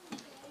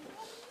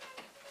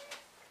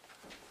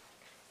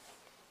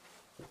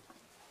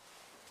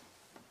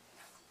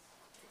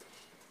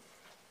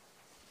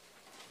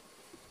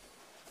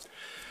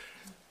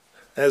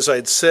As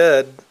I'd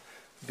said,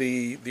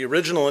 the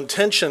original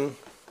intention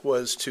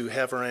was to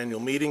have our annual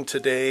meeting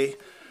today,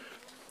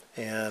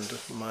 and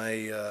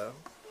my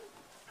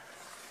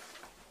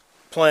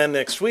plan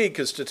next week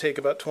is to take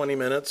about 20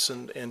 minutes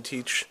and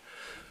teach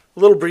a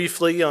little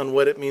briefly on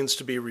what it means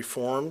to be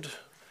Reformed,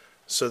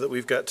 so that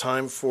we've got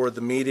time for the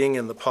meeting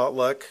and the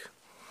potluck.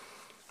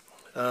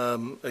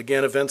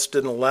 Again, events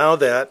didn't allow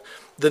that.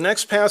 The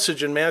next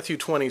passage in Matthew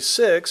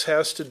 26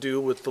 has to do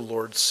with the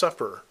Lord's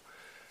Supper.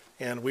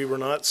 And we were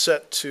not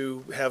set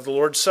to have the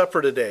Lord's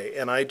Supper today.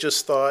 And I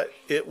just thought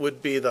it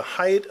would be the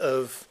height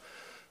of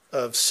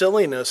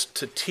silliness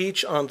to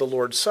teach on the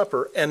Lord's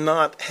Supper and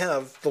not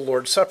have the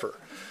Lord's Supper.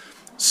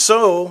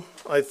 So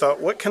I thought,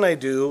 what can I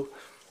do?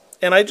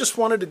 And I just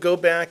wanted to go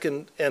back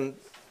and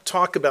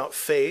talk about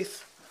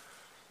faith.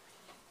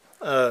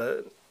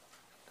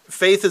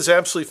 Faith is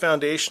absolutely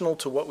foundational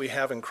to what we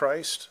have in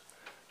Christ.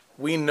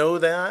 We know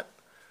that.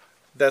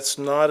 That's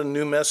not a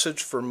new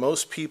message for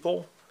most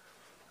people.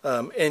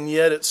 And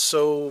yet it's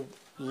so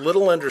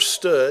little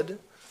understood.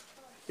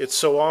 It's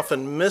so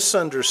often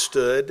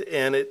misunderstood,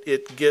 and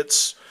it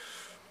gets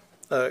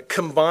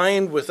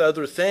combined with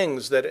other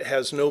things that it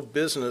has no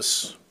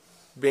business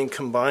being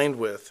combined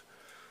with.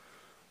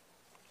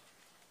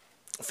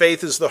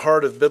 Faith is the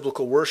heart of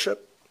biblical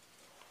worship.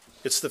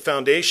 It's the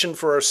foundation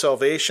for our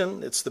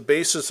salvation. It's the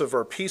basis of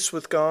our peace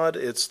with God.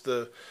 It's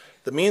the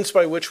means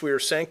by which we are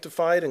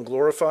sanctified and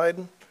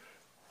glorified,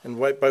 and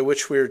by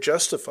which we are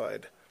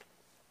justified.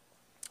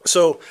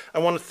 So I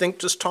want to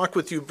just talk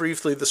with you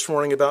briefly this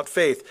morning about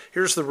faith.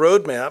 Here's the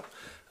roadmap.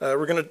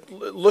 We're going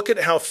to look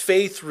at how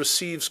faith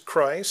receives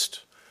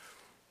Christ.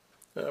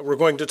 We're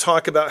going to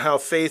talk about how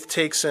faith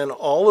takes in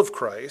all of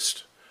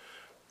Christ.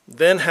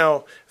 Then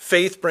how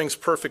faith brings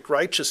perfect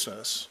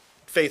righteousness.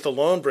 Faith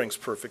alone brings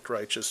perfect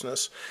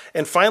righteousness.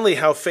 And finally,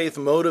 how faith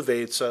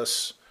motivates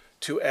us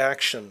to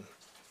action.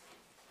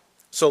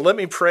 So let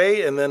me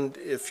pray, and then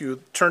if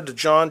you turn to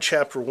John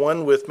chapter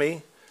 1 with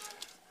me,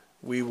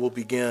 we will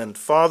begin.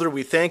 Father,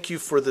 we thank you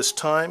for this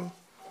time.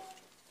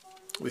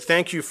 We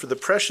thank you for the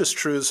precious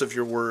truths of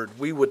your word.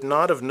 We would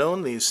not have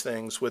known these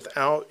things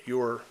without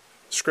your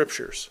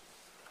scriptures.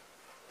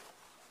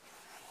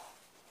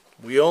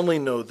 We only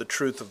know the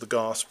truth of the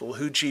gospel,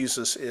 who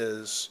Jesus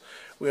is.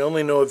 We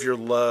only know of your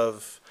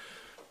love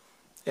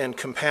and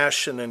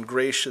compassion and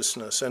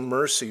graciousness and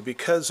mercy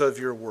because of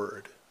your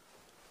word.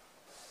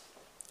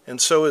 And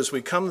so as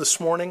we come this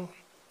morning,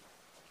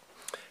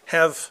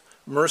 have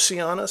mercy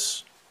on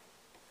us.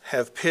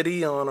 Have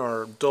pity on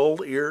our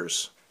dull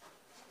ears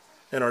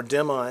and our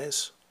dim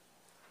eyes.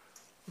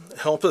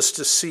 Help us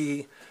to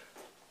see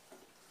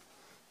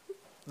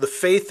the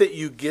faith that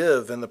you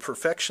give and the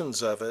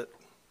perfections of it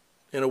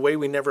in a way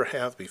we never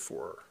have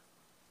before.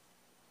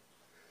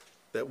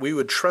 That we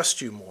would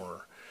trust you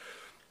more,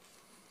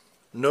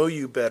 know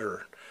you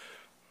better,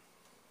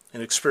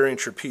 and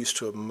experience your peace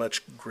to a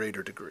much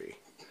greater degree.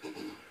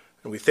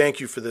 And we thank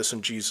you for this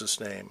in Jesus'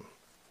 name.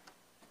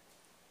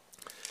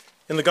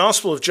 In the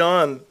Gospel of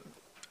John,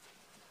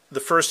 the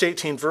first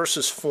 18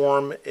 verses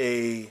form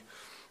a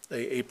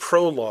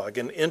prologue,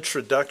 an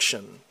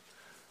introduction,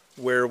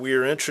 where we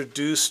are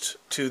introduced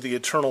to the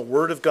eternal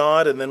Word of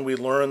God, and then we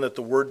learn that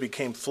the Word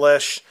became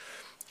flesh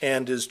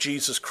and is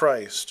Jesus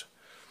Christ.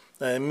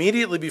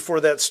 Immediately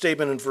before that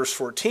statement in verse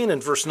 14, in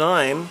verse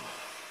 9,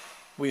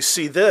 we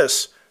see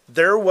this: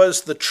 there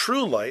was the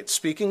true light,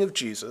 speaking of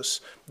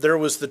Jesus, there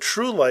was the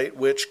true light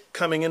which,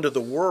 coming into the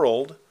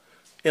world,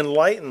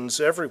 enlightens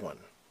everyone.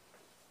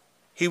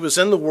 He was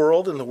in the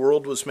world, and the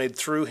world was made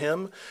through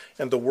him,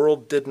 and the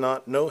world did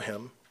not know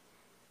him.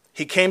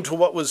 He came to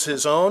what was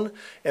his own,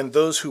 and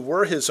those who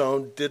were his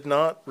own did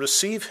not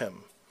receive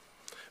him.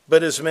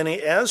 But as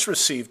many as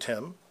received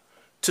him,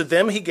 to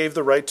them he gave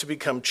the right to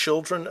become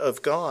children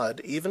of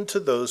God, even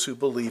to those who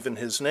believe in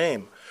his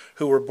name,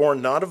 who were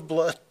born not of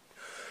blood,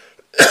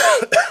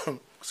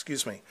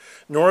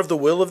 nor of the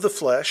will of the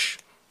flesh,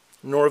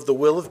 nor of the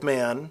will of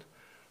man,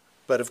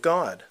 but of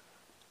God.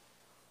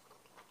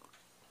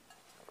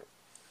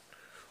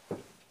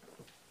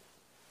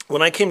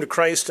 When I came to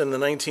Christ in the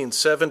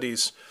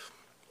 1970s,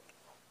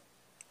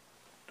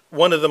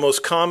 one of the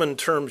most common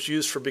terms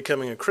used for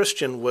becoming a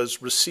Christian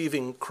was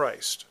receiving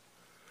Christ.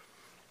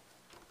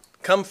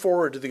 Come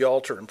forward to the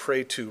altar and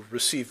pray to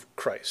receive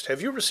Christ.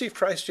 Have you received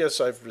Christ? Yes,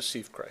 I've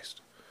received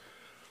Christ.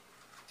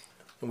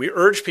 And we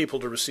urge people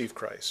to receive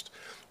Christ.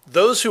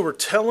 Those who were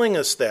telling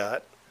us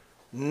that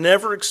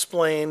never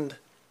explained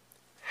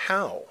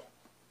how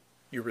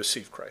you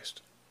receive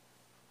Christ.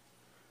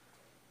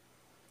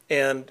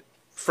 And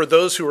for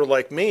those who were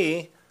like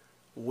me,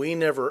 we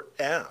never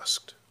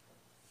asked,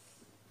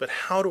 but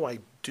how do I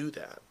do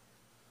that?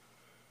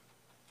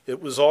 It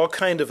was all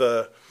kind of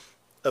a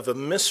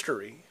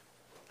mystery.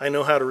 I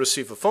know how to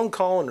receive a phone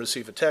call and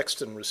receive a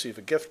text and receive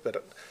a gift,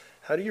 but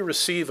how do you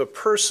receive a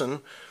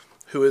person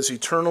who is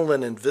eternal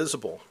and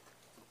invisible?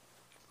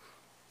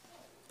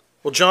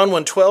 Well, John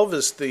 1:12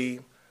 is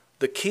the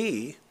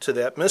key to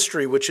that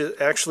mystery, which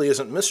actually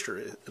isn't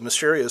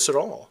mysterious at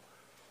all.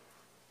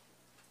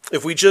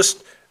 If we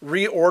just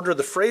reorder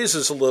the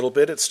phrases a little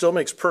bit. It still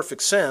makes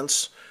perfect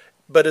sense.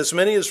 But as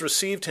many as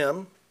received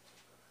him,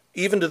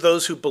 even to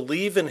those who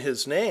believe in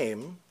his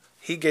name,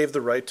 he gave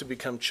the right to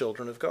become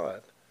children of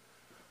God.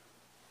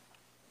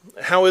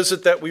 How is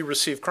it that we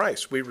receive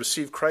Christ? We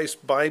receive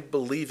Christ by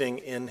believing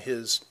in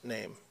his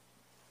name.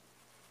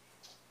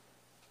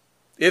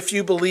 If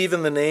you believe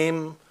in the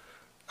name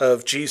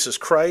of Jesus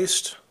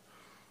Christ,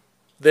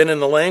 then in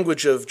the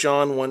language of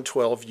John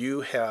 1:12,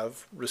 you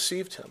have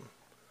received him.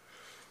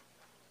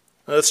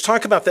 Now let's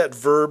talk about that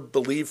verb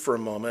believe for a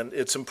moment.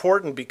 It's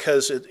important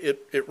because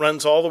it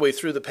runs all the way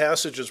through the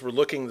passages we're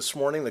looking this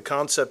morning. The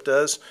concept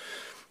does.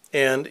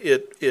 And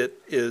it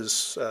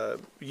is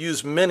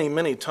used many,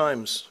 many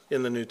times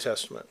in the New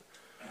Testament.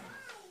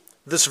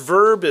 This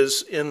verb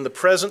is in the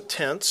present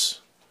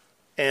tense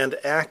and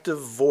active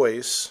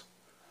voice,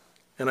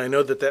 and I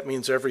know that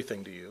means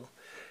everything to you.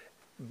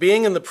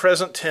 Being in the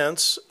present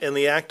tense and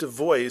the active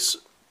voice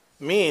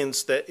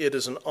means that it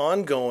is an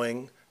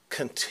ongoing,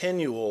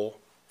 continual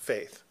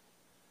faith.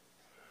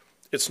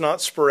 It's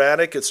not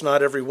sporadic. It's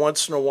not every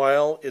once in a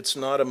while. It's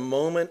not a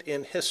moment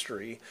in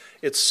history.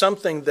 It's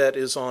something that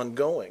is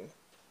ongoing.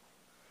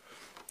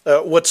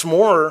 What's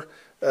more,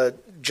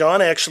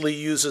 John actually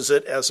uses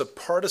it as a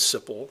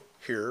participle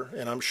here,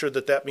 and I'm sure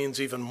that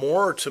means even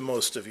more to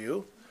most of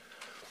you.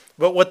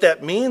 But what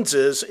that means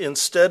is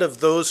instead of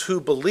those who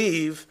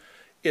believe,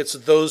 it's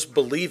those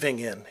believing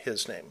in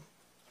his name,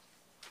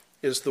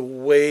 is the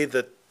way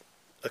that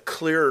a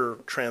clearer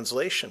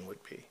translation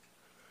would be.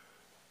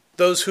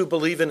 Those who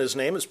believe in his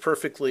name is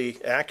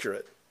perfectly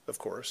accurate, of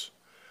course.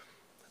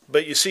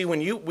 But you see,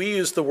 when we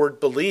use the word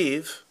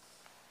believe,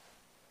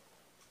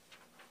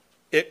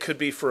 it could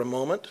be for a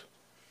moment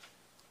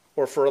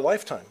or for a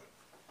lifetime.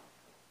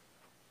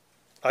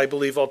 I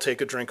believe I'll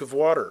take a drink of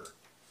water.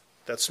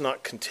 That's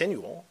not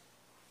continual.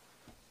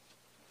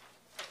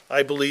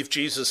 I believe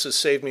Jesus has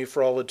saved me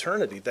for all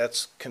eternity.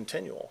 That's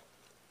continual.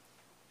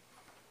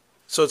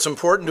 So it's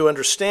important to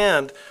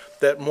understand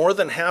that more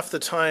than half the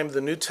time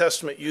the New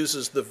Testament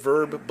uses the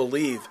verb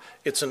believe,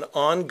 it's an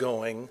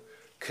ongoing,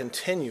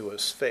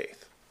 continuous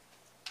faith.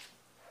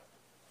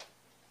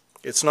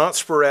 It's not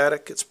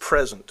sporadic, it's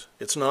present.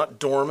 It's not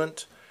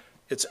dormant,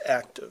 it's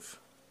active.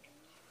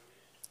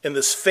 And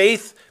this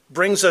faith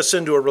brings us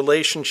into a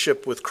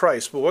relationship with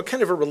Christ. But what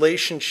kind of a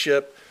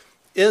relationship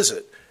is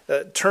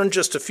it? Turn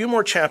just a few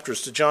more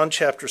chapters to John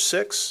chapter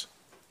 6.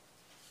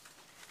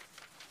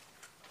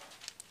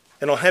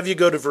 And I'll have you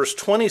go to verse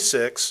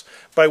 26.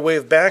 By way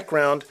of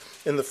background,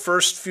 in the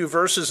first few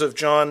verses of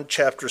John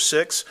chapter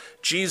 6,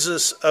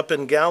 Jesus up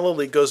in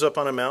Galilee goes up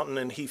on a mountain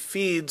and he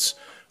feeds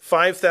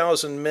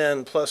 5,000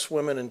 men plus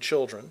women and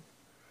children,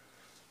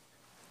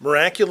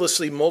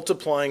 miraculously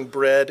multiplying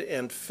bread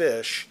and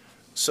fish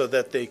so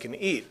that they can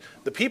eat.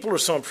 The people are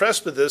so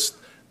impressed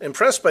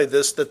by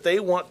this that they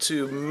want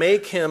to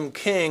make him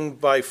king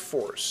by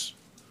force.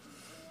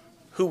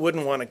 Who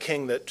wouldn't want a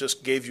king that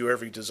just gave you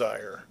every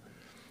desire?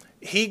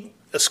 He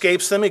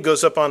escapes them. He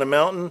goes up on a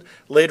mountain.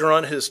 Later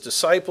on, his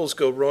disciples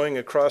go rowing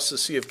across the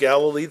Sea of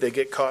Galilee. They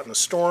get caught in a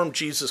storm.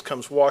 Jesus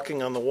comes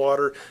walking on the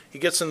water. He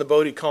gets in the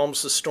boat. He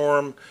calms the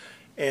storm.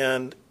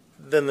 And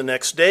then the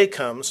next day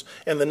comes.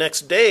 And the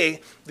next day,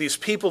 these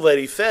people that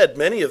he fed,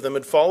 many of them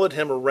had followed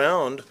him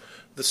around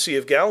the Sea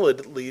of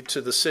Galilee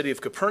to the city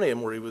of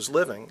Capernaum where he was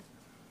living.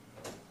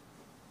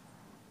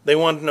 They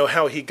wanted to know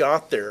how he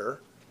got there.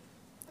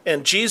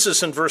 And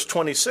Jesus in verse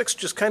 26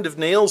 just kind of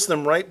nails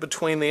them right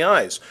between the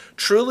eyes.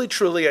 Truly,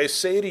 truly, I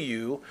say to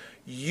you,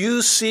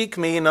 you seek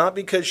me not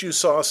because you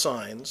saw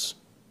signs,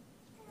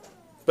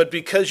 but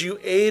because you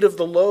ate of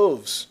the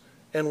loaves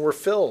and were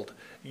filled.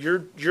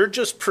 You're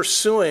just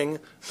pursuing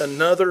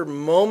another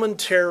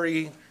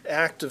momentary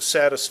act of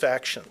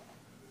satisfaction.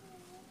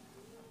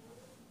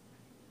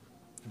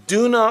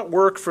 Do not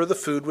work for the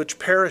food which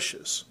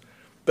perishes,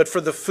 but for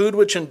the food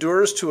which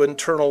endures to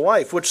eternal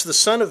life, which the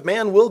Son of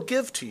Man will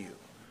give to you.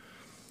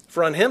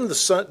 For on him,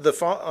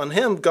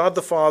 God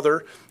the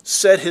Father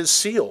set his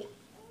seal.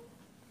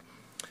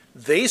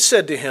 They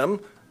said to him,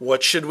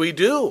 what should we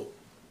do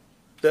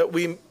that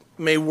we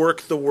may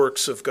work the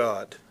works of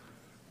God?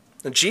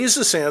 And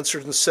Jesus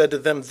answered and said to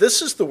them,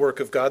 this is the work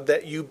of God,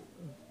 that you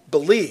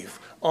believe,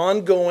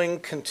 ongoing,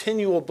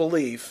 continual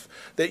belief,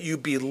 that you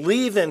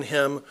believe in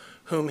him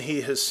whom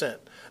he has sent.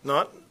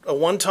 Not a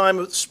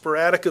one-time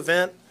sporadic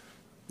event,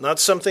 not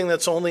something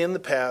that's only in the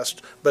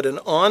past, but an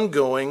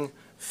ongoing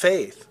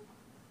faith.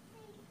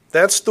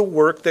 That's the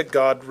work that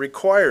God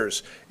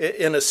requires.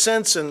 In a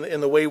sense,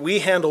 in the way we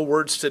handle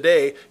words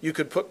today, you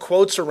could put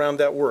quotes around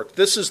that work.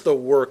 This is the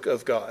work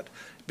of God,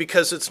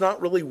 because it's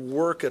not really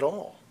work at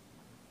all.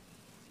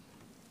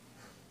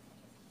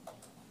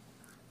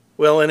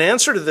 Well, in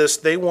answer to this,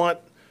 they want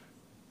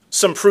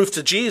some proof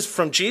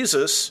from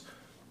Jesus.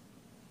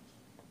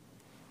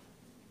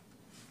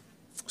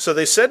 So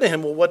they said to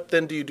him, well, what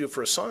then do you do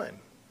for a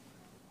sign?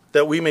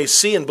 That we may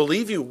see and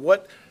believe you.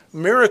 What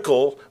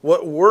miracle,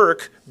 what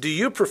work do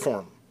you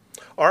perform?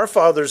 Our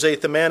fathers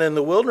ate the manna in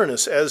the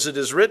wilderness, as it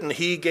is written,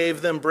 he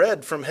gave them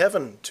bread from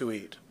heaven to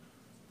eat.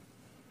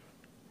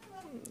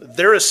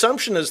 Their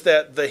assumption is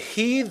that the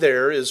he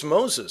there is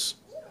Moses.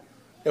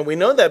 And we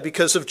know that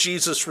because of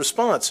Jesus'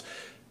 response.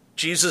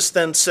 Jesus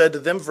then said to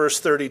them, verse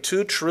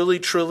 32, "Truly,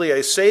 truly,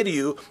 I say to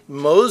you,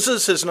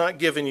 Moses has not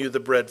given you the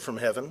bread from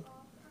heaven,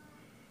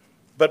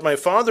 but my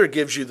Father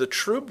gives you the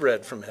true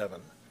bread from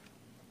heaven."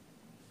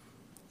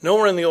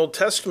 Nowhere in the Old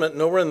Testament,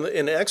 nowhere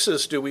in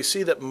Exodus do we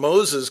see that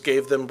Moses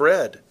gave them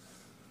bread.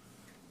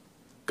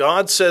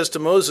 God says to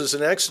Moses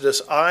in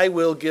Exodus, "I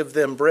will give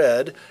them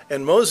bread."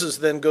 And Moses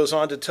then goes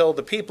on to tell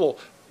the people,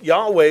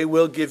 "Yahweh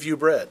will give you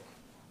bread."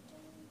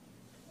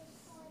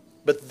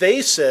 But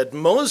they said,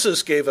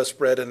 "Moses gave us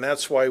bread, and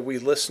that's why we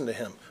listen to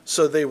him."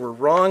 So they were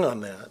wrong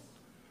on that.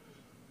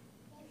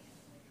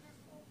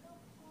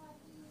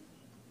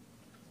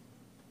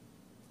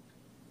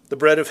 The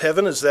bread of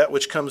heaven is that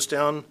which comes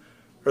down,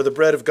 or the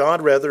bread of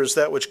God, rather, is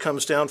that which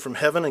comes down from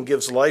heaven and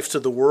gives life to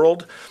the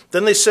world.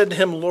 Then they said to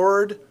him,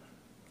 "Lord,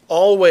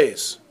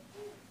 always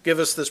give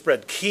us this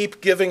bread. Keep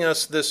giving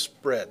us this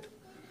bread."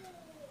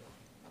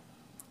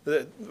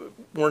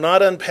 We're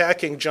not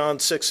unpacking John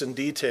 6 in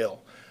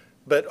detail,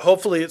 but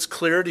hopefully it's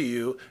clear to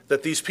you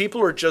that these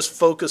people are just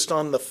focused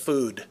on the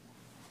food.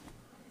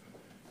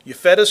 You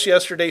fed us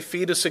yesterday,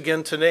 feed us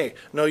again today.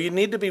 No, you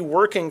need to be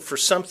working for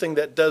something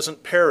that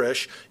doesn't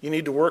perish. You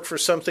need to work for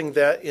something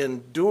that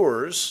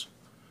endures.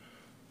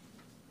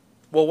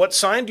 Well, what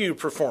sign do you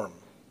perform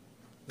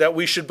that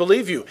we should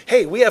believe you?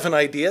 Hey, we have an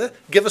idea.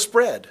 Give us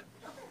bread.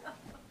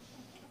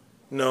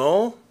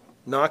 No,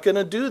 not going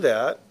to do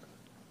that.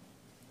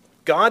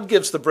 God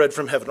gives the bread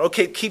from heaven.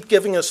 Okay, keep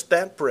giving us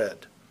that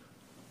bread.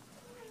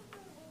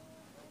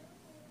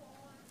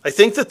 I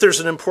think that there's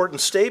an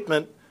important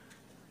statement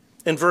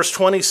in verse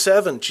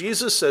 27.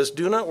 Jesus says,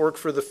 "Do not work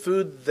for the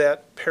food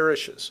that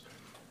perishes,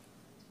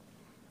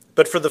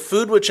 but for the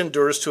food which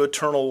endures to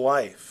eternal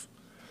life."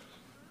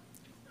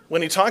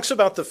 When he talks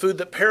about the food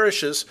that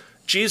perishes,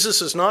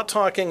 Jesus is not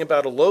talking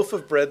about a loaf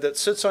of bread that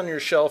sits on your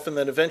shelf and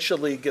then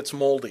eventually gets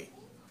moldy.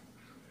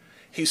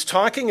 He's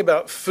talking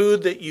about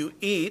food that you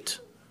eat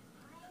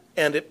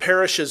and it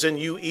perishes in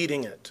you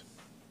eating it.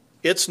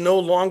 It's no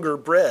longer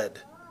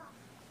bread.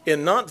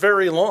 In not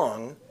very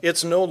long,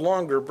 it's no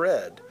longer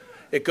bread.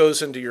 It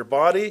goes into your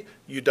body,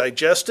 you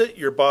digest it,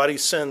 your body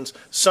sends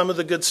some of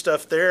the good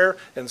stuff there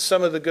and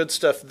some of the good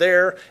stuff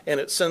there, and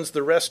it sends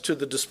the rest to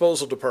the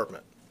disposal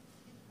department.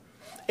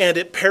 And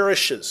it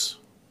perishes.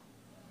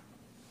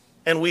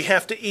 And we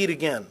have to eat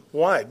again.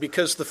 Why?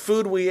 Because the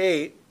food we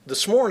ate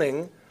this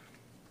morning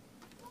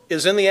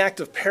is in the act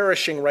of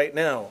perishing right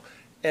now,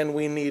 and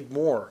we need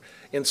more.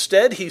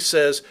 Instead, he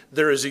says,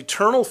 there is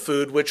eternal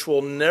food which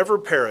will never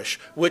perish,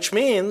 which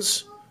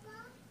means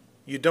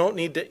you don't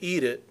need to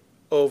eat it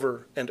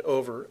over and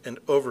over and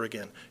over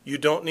again. You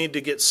don't need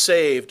to get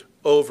saved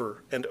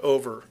over and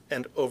over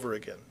and over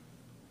again.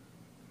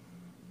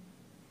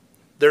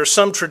 There are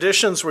some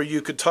traditions where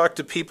you could talk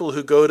to people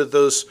who go to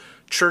those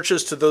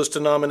churches, to those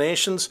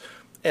denominations,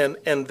 and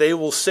they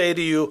will say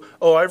to you,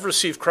 "Oh, I've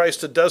received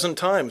Christ a dozen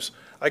times.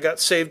 I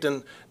got saved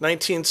in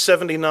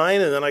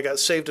 1979, and then I got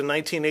saved in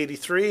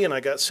 1983, and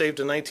I got saved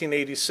in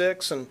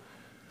 1986, and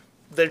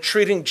they're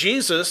treating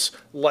Jesus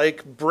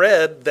like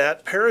bread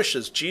that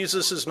perishes.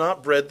 Jesus is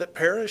not bread that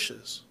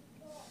perishes.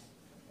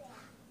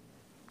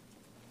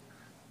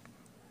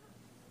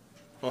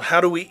 Well, how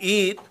do we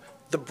eat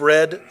the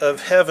bread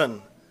of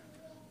heaven?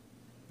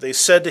 They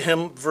said to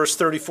him, verse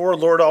 34,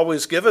 "Lord,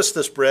 always give us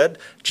this bread."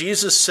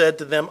 Jesus said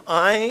to them,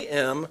 "I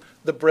am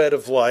the bread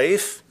of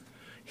life.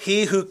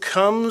 He who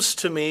comes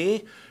to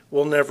me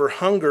will never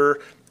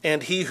hunger,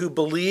 and he who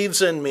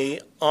believes in me,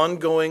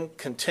 ongoing,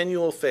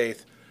 continual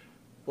faith,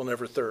 will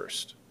never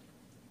thirst."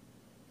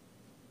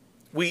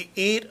 We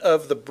eat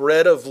of the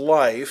bread of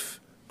life,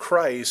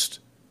 Christ,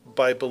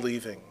 by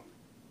believing.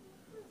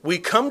 We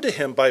come to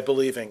him by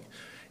believing.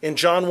 In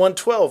John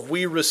 1:12,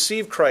 we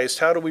receive Christ.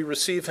 How do we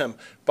receive him?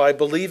 By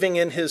believing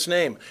in his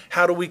name.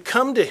 How do we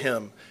come to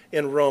him?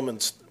 In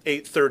Romans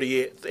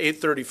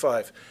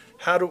 8:35.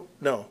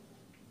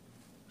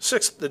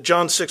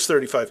 John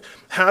 6:35.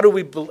 How do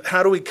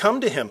we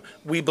come to him?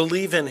 We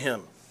believe in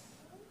him.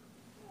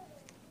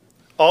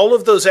 All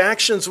of those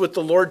actions with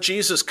the Lord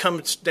Jesus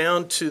comes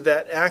down to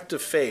that act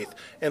of faith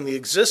and the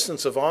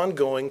existence of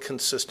ongoing,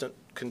 consistent,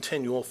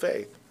 continual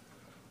faith.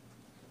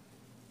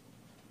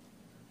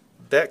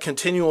 That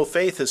continual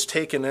faith has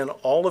taken in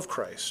all of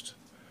Christ.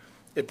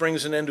 It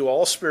brings an end to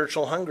all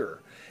spiritual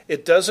hunger.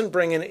 It doesn't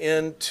bring an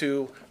end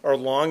to our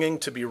longing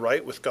to be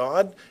right with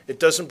God. It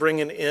doesn't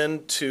bring an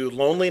end to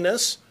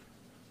loneliness.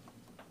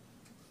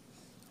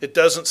 It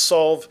doesn't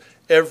solve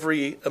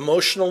every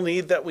emotional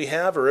need that we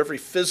have, or every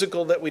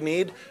physical that we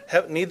need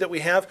that we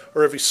have,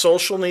 or every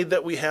social need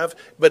that we have,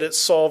 but it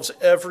solves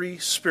every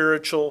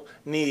spiritual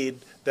need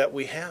that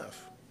we have.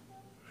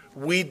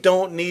 We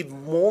don't need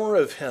more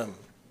of him.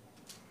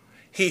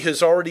 He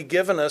has already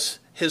given us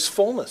his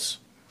fullness.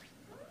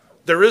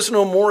 There is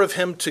no more of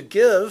him to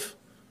give,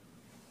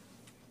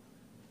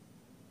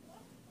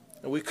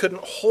 and we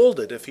couldn't hold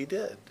it if he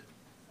did.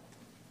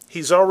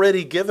 He's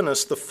already given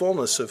us the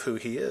fullness of who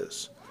he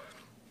is.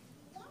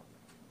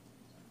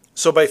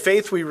 So by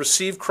faith we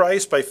receive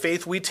Christ. By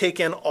faith we take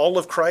in all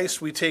of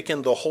Christ. We take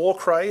in the whole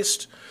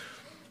Christ.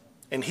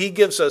 And he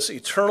gives us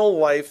eternal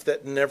life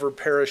that never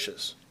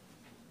perishes.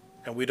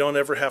 And we don't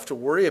ever have to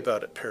worry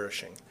about it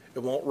perishing. It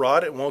won't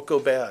rot. It won't go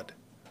bad.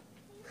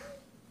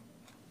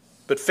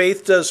 But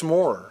faith does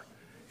more.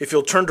 If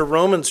you'll turn to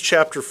Romans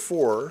chapter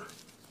 4,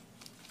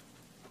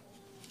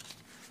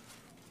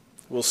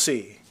 we'll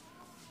see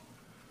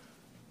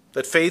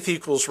that faith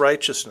equals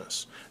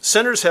righteousness.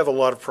 Sinners have a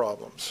lot of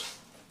problems.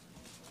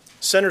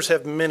 Sinners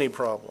have many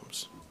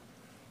problems.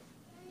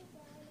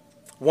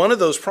 One of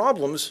those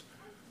problems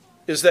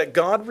is that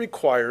God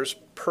requires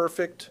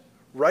perfect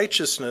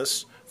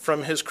righteousness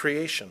from his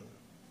creation.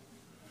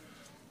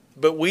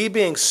 But we,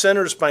 being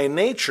sinners by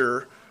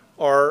nature,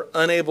 are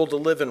unable to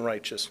live in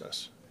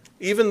righteousness,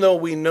 even though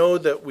we know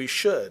that we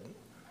should.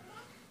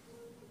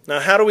 Now,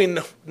 how do we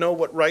know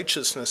what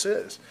righteousness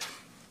is?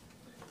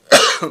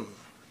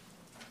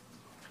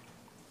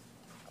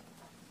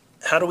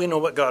 How do we know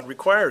what God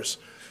requires?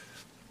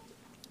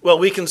 Well,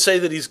 we can say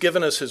that he's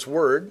given us his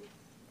word,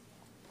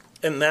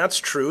 and that's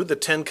true. The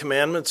Ten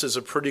Commandments is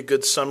a pretty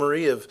good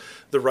summary of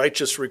the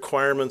righteous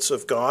requirements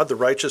of God, the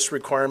righteous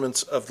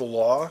requirements of the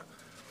law.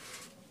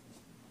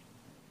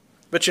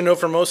 But you know,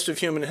 for most of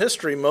human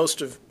history,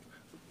 most of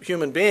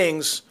human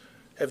beings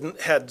have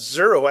had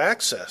zero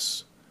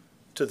access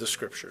to the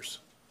Scriptures.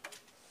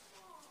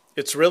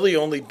 It's really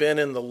only been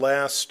in the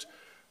last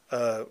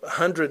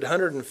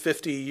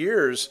 150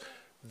 years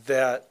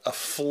that a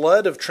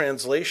flood of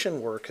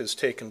translation work has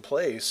taken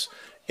place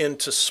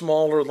into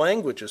smaller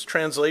languages.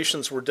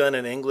 Translations were done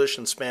in English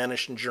and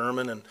Spanish and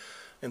German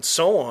and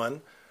so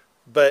on,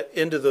 but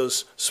into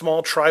those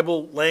small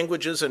tribal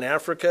languages in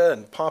Africa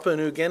and Papua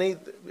New Guinea,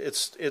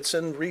 it's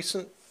in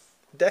recent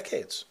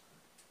decades.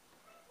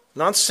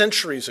 Not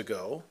centuries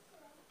ago,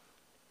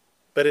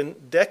 but in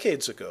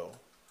decades ago.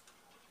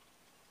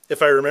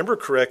 If I remember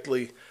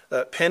correctly,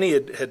 Penny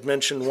had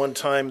mentioned one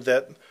time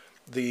that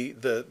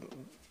the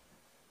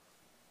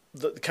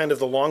kind of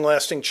the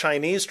long-lasting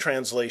Chinese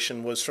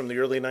translation was from the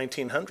early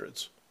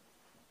 1900s,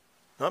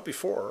 not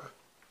before.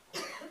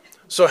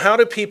 So how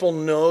do people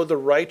know the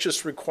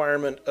righteous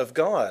requirement of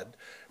God?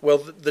 Well,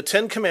 the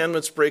Ten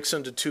Commandments breaks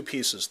into two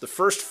pieces. The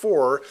first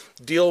four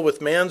deal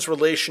with man's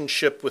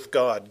relationship with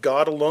God.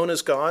 God alone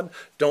is God.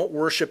 Don't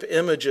worship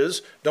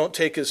images. Don't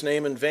take his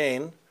name in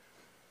vain.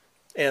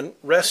 And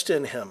rest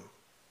in him.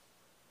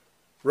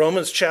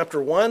 Romans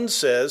chapter 1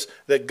 says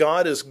that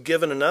God has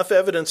given enough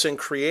evidence in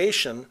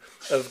creation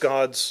of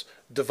God's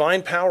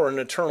divine power and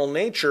eternal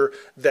nature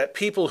that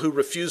people who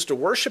refuse to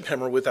worship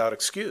him are without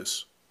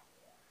excuse.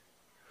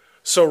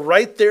 So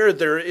right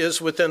there is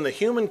within the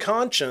human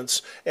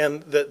conscience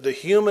and the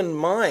human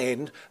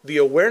mind the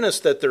awareness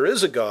that there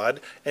is a God,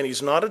 and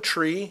he's not a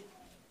tree,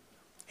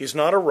 he's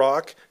not a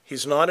rock,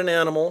 he's not an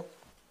animal,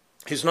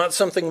 he's not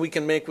something we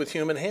can make with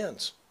human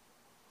hands.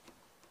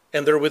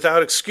 And they're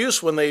without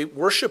excuse when they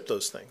worship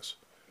those things.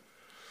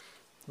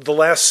 The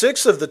last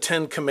 6 of the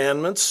 10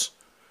 commandments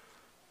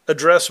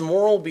address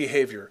moral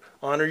behavior.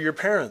 Honor your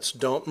parents.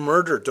 Don't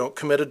murder. Don't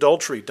commit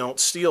adultery. Don't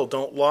steal.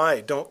 Don't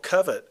lie. Don't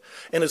covet.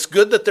 And it's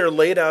good that they're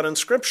laid out in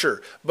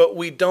Scripture, but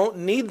we don't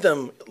need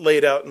them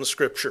laid out in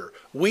Scripture.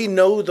 We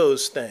know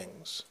those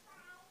things.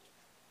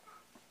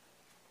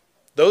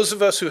 Those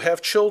of us who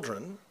have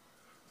children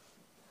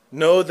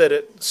know that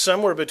at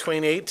somewhere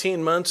between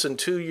 18 months and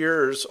 2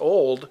 years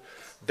old,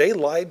 they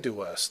lied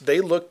to us. They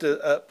looked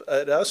up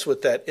at us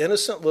with that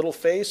innocent little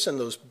face and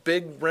those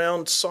big,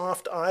 round,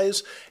 soft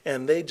eyes,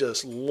 and they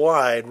just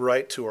lied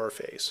right to our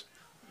face.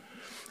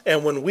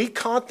 And when we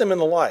caught them in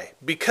the lie,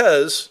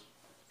 because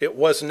it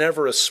was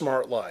never a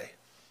smart lie,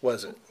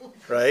 was it?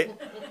 Right?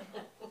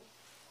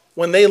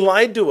 When they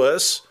lied to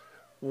us,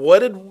 what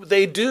did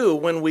they do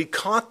when we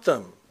caught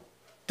them?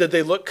 Did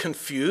they look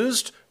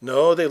confused?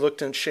 No, they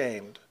looked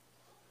ashamed.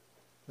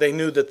 They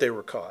knew that they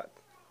were caught.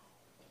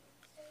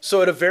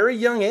 So at a very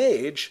young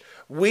age,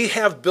 we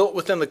have built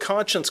within the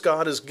conscience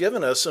God has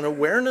given us an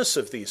awareness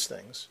of these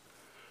things.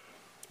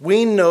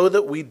 We know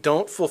that we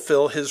don't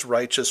fulfill his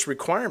righteous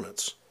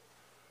requirements.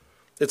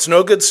 It's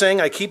no good saying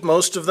I keep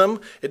most of them.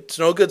 It's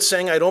no good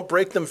saying I don't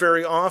break them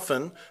very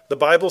often. The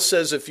Bible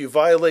says if you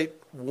violate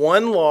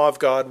one law of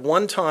God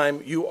one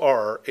time, you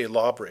are a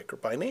lawbreaker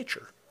by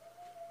nature.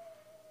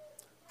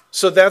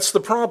 So that's the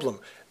problem.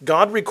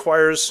 God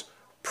requires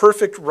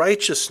perfect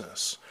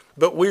righteousness,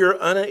 but we are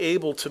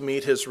unable to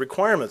meet his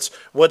requirements.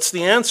 What's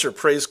the answer?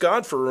 Praise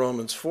God for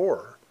Romans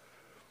 4.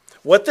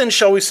 What then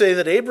shall we say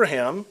that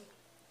Abraham,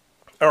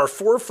 our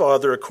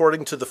forefather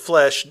according to the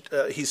flesh,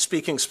 he's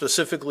speaking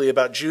specifically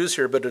about Jews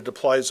here, but it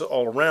applies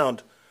all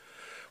around.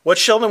 What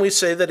shall then we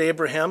say that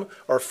Abraham,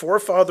 our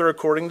forefather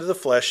according to the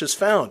flesh, is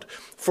found?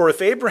 For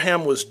if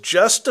Abraham was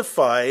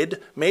justified,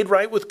 made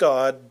right with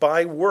God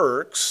by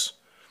works,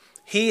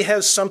 he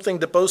has something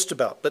to boast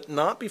about, but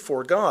not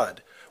before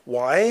God.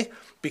 Why?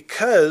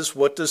 Because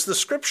what does the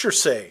Scripture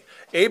say?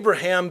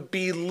 Abraham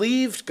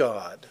believed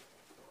God,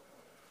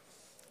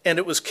 and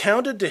it was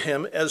counted to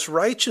him as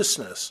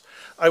righteousness.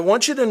 I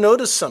want you to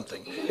notice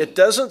something. It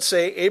doesn't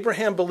say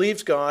Abraham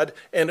believed God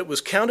and it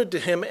was counted to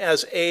him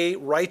as a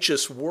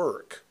righteous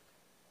work.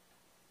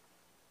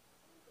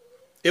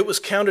 It was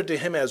counted to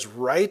him as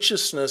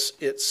righteousness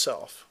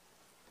itself.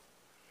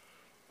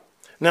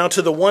 Now,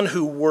 to the one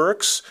who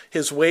works,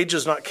 his wage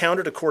is not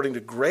counted according to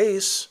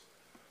grace,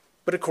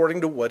 but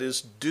according to what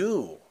is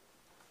due.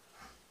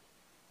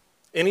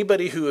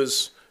 Anybody who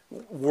has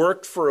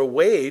worked for a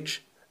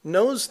wage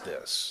knows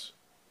this.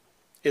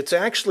 It's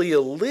actually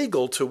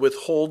illegal to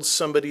withhold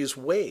somebody's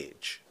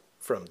wage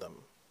from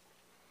them.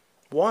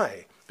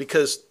 Why?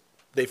 Because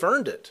they've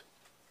earned it.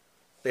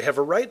 They have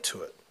a right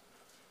to it.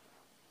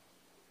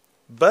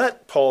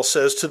 But, Paul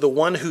says, to the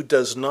one who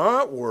does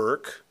not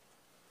work,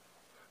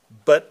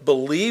 but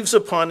believes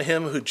upon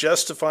him who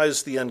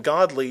justifies the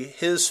ungodly,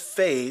 his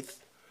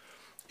faith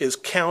is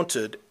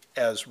counted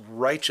as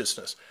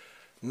righteousness.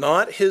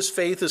 Not his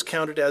faith is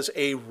counted as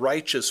a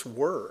righteous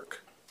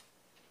work.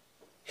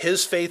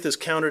 His faith is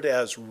counted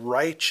as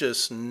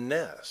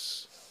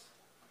righteousness.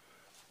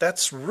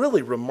 That's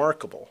really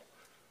remarkable.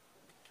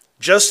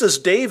 Just as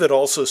David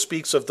also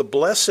speaks of the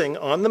blessing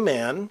on the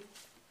man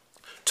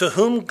to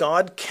whom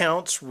God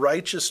counts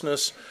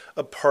righteousness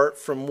apart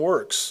from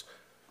works.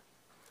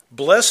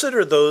 Blessed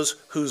are those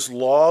whose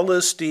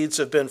lawless deeds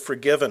have been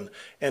forgiven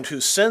and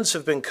whose sins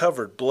have been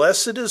covered.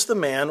 Blessed is the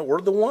man or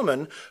the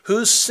woman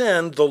whose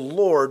sin the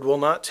Lord will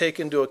not take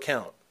into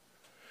account.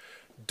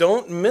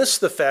 Don't miss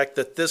the fact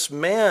that this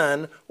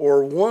man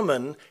or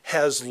woman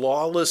has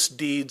lawless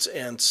deeds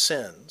and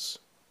sins.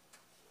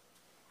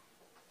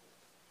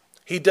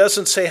 He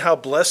doesn't say how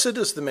blessed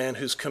is the man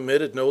who's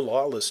committed no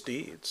lawless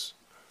deeds.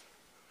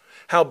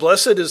 How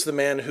blessed is the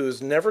man who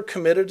has never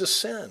committed a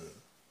sin.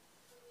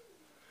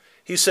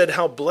 He said,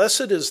 how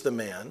blessed is the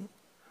man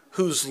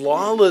whose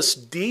lawless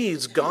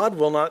deeds God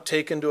will not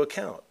take into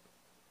account.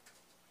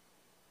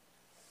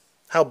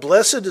 How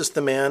blessed is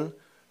the man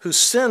whose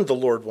sin the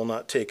Lord will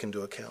not take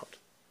into account,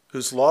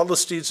 whose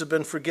lawless deeds have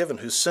been forgiven,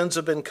 whose sins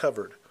have been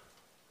covered.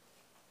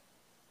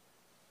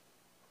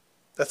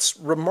 That's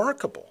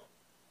remarkable.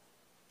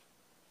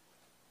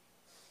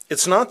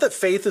 It's not that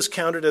faith is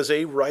counted as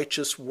a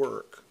righteous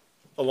work,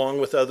 along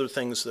with other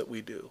things that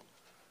we do.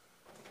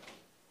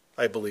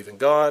 I believe in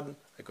God.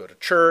 I go to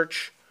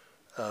church,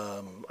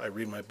 I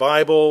read my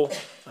Bible,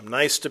 I'm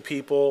nice to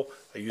people,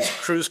 I use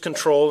cruise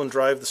control and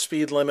drive the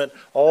speed limit,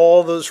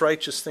 all those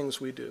righteous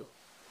things we do.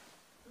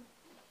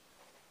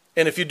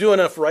 And if you do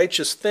enough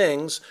righteous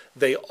things,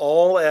 they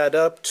all add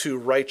up to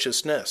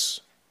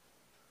righteousness,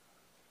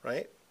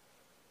 right?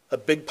 A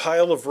big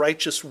pile of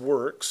righteous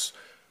works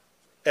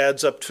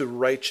adds up to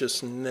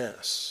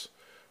righteousness.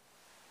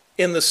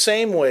 In the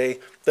same way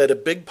that a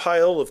big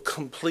pile of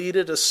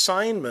completed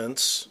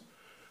assignments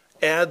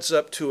adds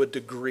up to a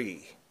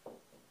degree.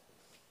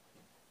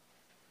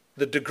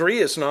 The degree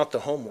is not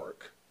the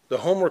homework. The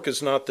homework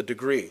is not the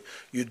degree.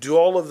 You do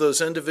all of those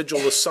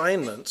individual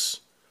assignments,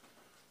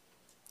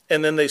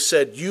 and then they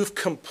said, you've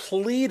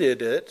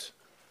completed it,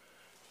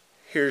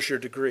 here's your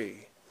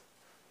degree.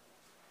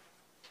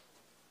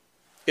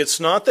 It's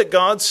not that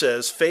God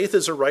says, faith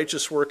is a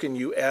righteous work and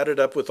you add it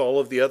up with all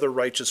of the other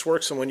righteous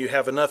works, and when you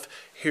have enough,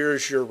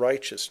 here's your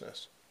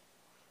righteousness.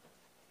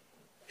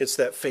 It's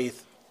that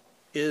faith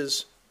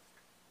is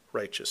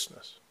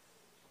righteousness.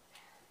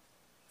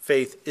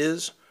 Faith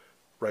is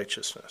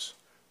righteousness.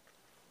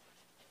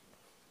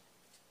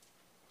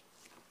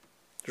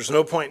 There's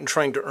no point in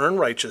trying to earn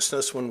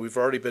righteousness when we've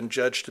already been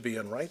judged to be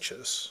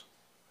unrighteous.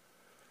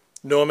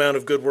 No amount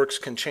of good works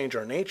can change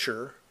our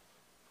nature,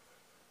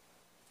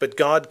 but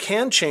God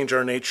can change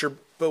our nature.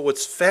 But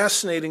what's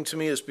fascinating to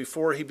me is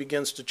before he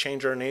begins to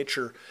change our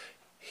nature,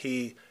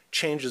 he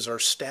changes our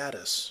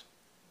status.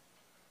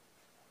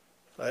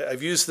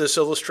 I've used this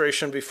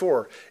illustration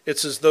before.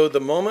 It's as though the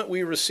moment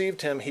we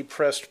received him, he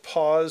pressed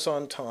pause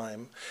on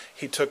time.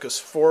 He took us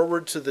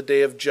forward to the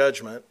day of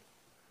judgment,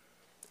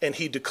 and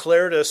he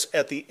declared us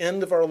at the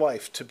end of our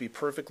life to be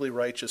perfectly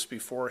righteous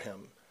before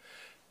him.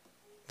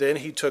 Then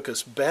he took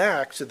us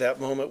back to that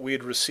moment we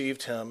had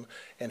received him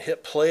and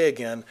hit play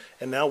again,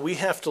 and now we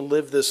have to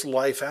live this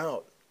life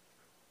out.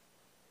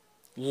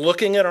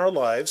 Looking at our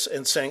lives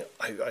and saying,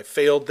 I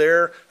failed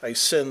there, I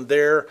sinned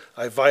there,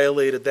 I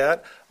violated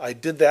that, I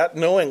did that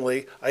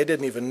knowingly, I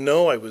didn't even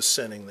know I was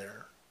sinning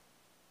there.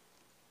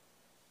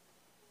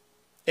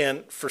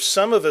 And for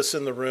some of us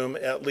in the room,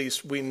 at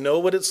least, we know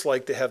what it's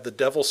like to have the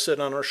devil sit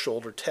on our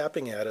shoulder,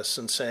 tapping at us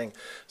and saying,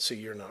 see,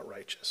 you're not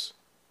righteous.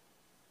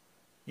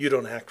 You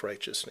don't act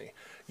righteously.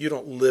 You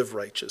don't live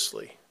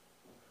righteously.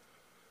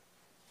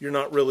 You're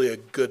not really a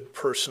good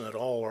person at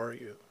all, are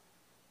you?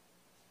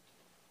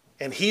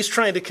 And he's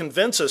trying to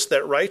convince us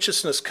that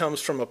righteousness comes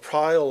from a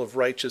pile of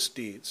righteous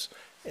deeds,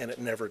 and it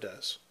never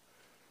does.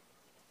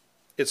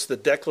 It's the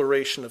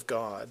declaration of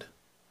God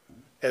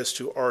as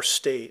to our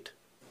state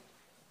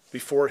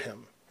before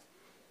him.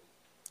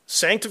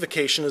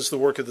 Sanctification is the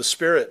work of the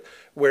Spirit,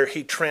 where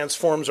he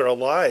transforms our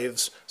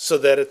lives so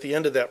that at the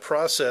end of that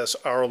process,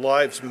 our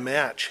lives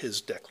match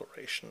his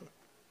declaration.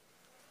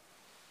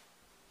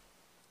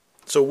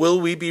 So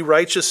will we be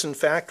righteous in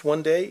fact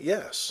one day?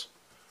 Yes.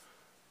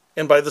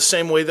 And by the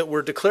same way that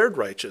we're declared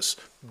righteous,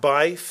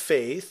 by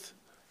faith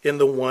in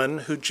the one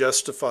who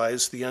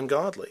justifies the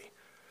ungodly.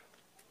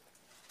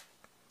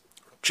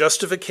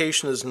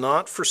 Justification is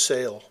not for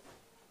sale,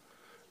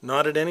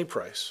 not at any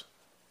price.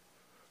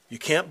 You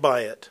can't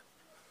buy it.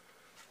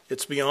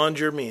 It's beyond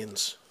your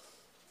means.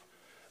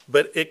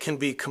 But it can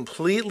be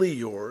completely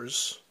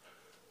yours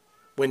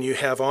when you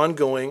have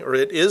ongoing, or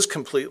it is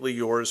completely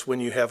yours when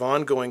you have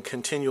ongoing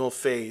continual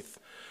faith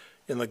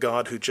in the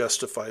God who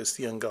justifies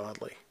the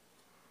ungodly.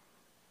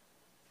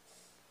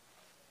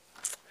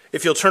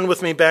 If you'll turn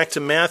with me back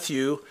to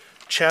Matthew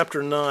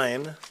chapter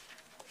 9.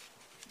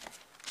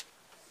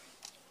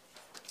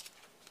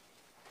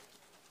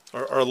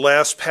 Our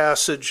last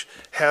passage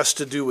has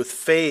to do with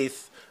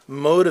faith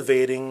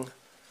motivating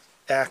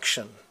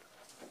action.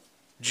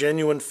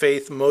 Genuine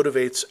faith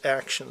motivates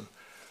action.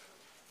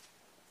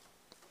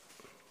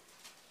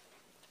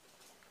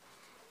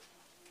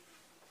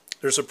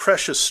 There's a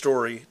precious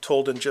story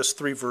told in just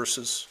 3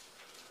 verses.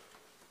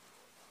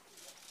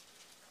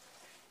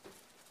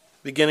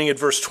 Beginning at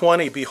verse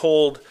 20,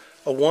 behold,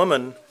 a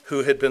woman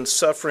who had been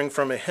suffering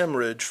from a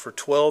hemorrhage for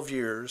 12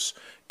 years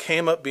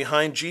came up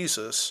behind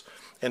Jesus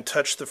and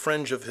touched the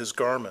fringe of his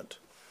garment.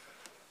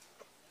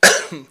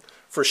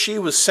 For she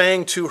was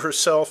saying to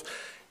herself,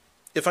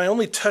 if I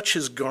only touch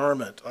his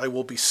garment, I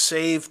will be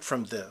saved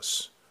from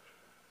this.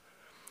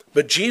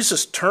 But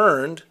Jesus,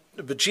 turning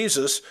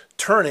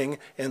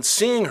and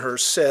seeing her,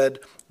 said,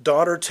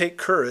 daughter, take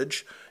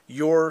courage,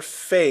 your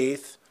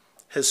faith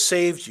has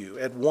saved you.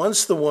 At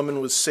once the woman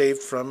was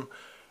saved from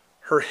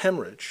her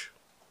hemorrhage.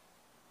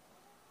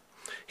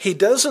 He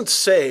doesn't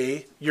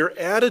say your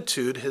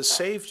attitude has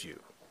saved you.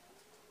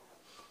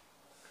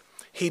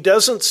 He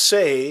doesn't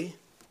say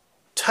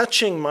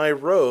touching my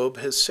robe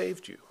has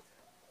saved you.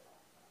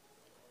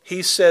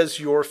 He says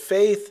your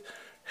faith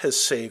has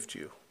saved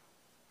you.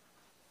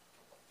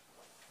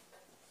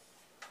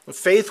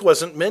 Faith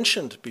wasn't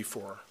mentioned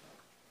before.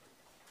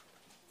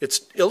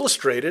 It's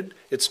illustrated,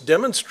 it's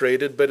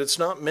demonstrated, but it's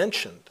not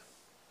mentioned.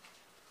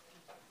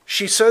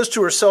 She says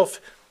to herself,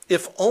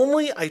 if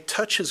only I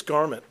touch his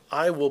garment,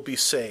 I will be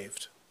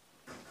saved.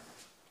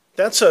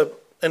 That's an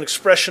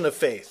expression of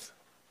faith.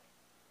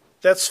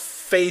 That's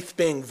faith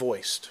being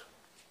voiced.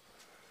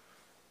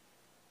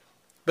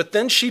 But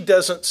then she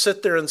doesn't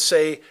sit there and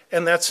say,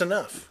 and that's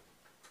enough.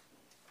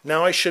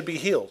 Now I should be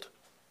healed.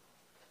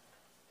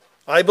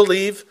 I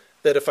believe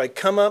that if I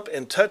come up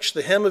and touch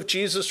the hem of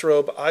Jesus'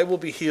 robe, I will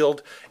be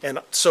healed. And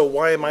so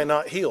why am I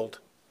not healed?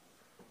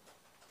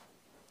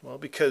 Well,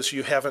 because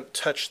you haven't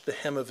touched the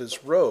hem of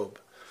his robe.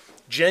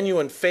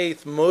 Genuine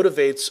faith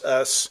motivates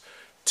us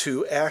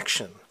to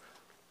action.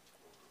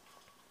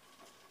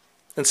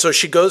 And so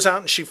she goes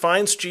out and she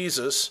finds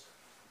Jesus.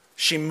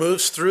 She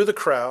moves through the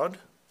crowd,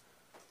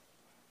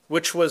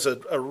 which was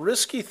a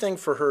risky thing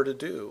for her to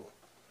do.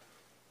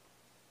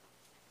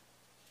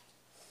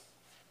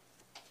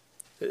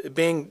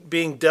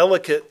 Being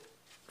delicate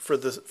for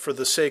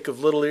the sake of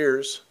little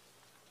ears.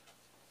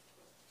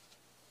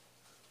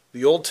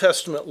 The Old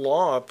Testament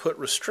law put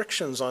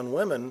restrictions on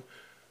women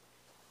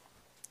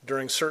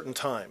during certain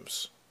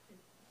times.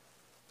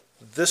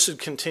 This had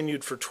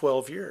continued for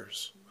 12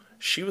 years.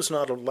 She was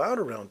not allowed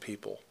around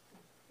people.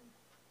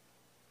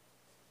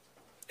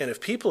 And if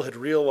people had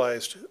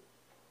realized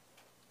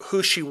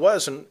who she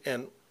was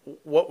and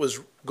what was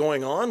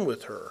going on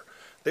with her,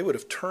 they would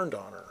have turned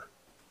on her.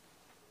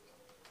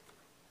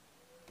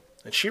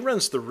 And she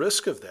runs the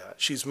risk of that.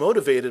 She's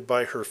motivated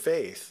by her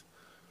faith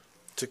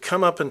to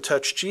come up and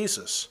touch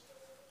Jesus.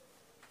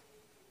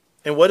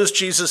 And what does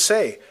Jesus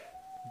say?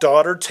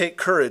 Daughter, take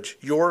courage.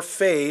 Your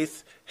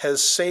faith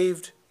has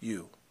saved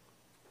you.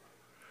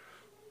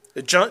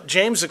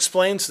 James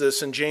explains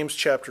this in James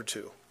chapter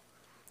 2.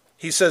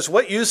 He says,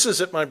 what use is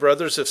it, my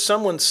brothers, if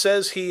someone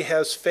says he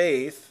has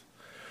faith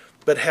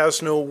but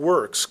has no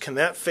works? Can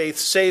that faith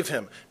save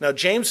him? Now,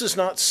 James is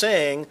not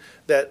saying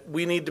that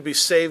we need to be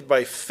saved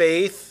by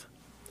faith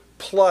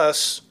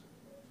plus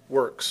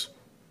works.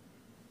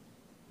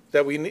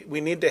 That we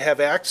need to have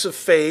acts of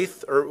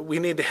faith, or we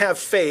need to have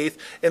faith,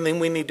 and then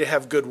we need to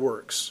have good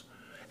works.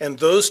 And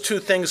those two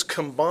things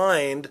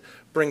combined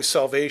bring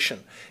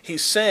salvation.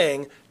 He's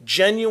saying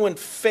genuine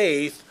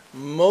faith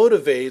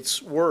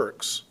motivates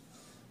works.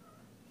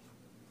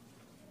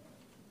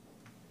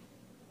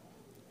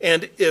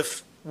 And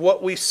if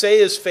what we say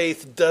is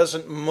faith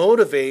doesn't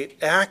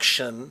motivate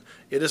action,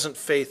 it isn't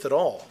faith at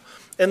all.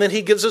 And then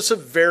he gives us a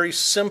very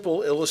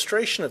simple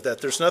illustration of that.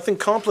 There's nothing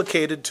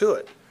complicated to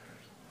it.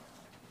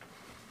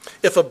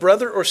 If a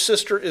brother or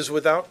sister is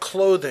without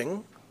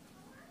clothing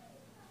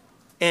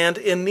and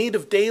in need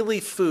of daily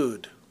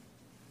food,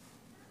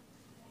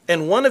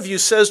 and one of you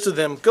says to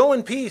them, go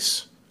in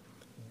peace,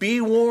 be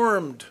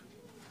warmed,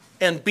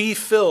 and be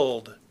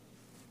filled,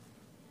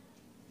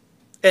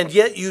 and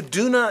yet you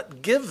do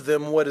not give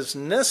them what is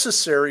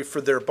necessary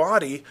for their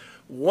body,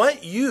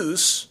 what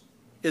use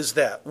is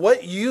that?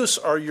 What use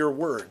are your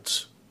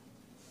words?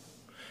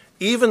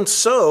 Even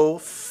so,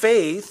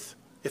 faith,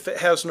 if it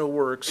has no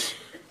works,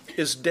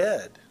 is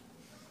dead.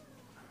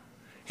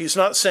 He's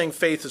not saying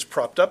faith is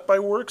propped up by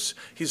works.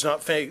 He's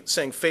not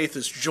saying faith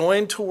is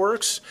joined to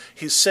works.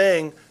 He's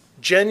saying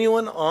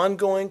genuine,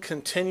 ongoing,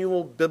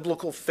 continual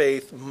biblical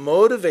faith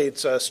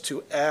motivates us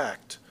to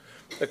act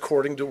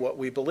according to what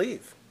we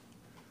believe.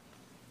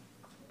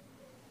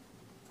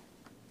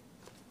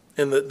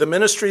 In the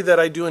ministry that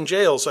I do in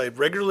jails, I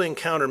regularly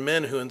encounter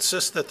men who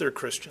insist that they're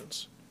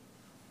Christians.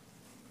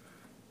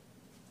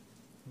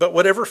 But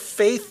whatever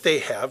faith they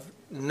have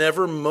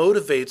never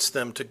motivates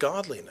them to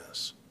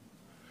godliness.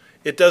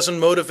 It doesn't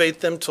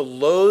motivate them to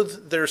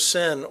loathe their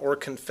sin or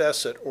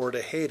confess it or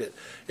to hate it.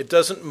 It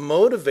doesn't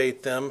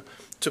motivate them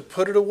to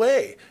put it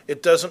away.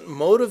 It doesn't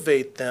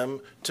motivate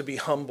them to be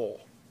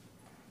humble.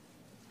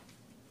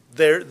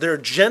 They're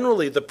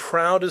generally the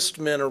proudest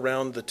men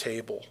around the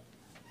table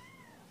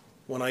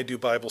when I do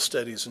Bible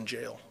studies in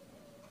jail.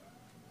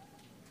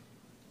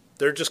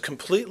 They're just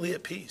completely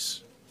at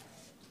peace.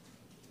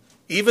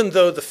 Even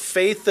though the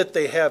faith that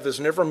they have has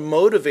never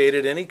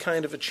motivated any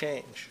kind of a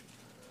change.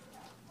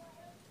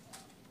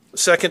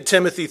 2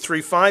 Timothy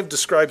 3:5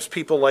 describes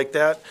people like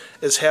that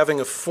as having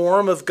a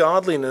form of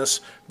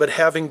godliness, but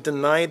having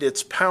denied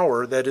its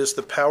power, that is,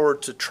 the power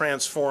to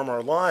transform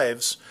our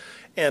lives.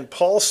 And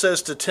Paul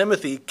says to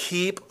Timothy,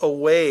 keep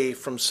away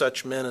from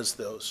such men as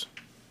those.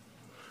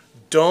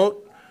 Don't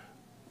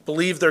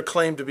believe their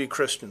claim to be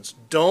Christians.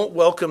 Don't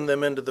welcome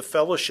them into the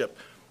fellowship.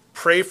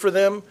 Pray for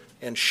them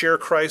and share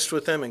Christ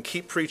with them and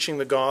keep preaching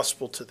the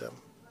gospel to them.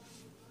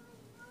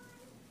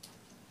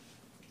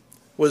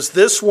 Was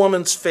this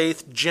woman's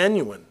faith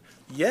genuine?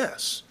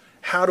 Yes.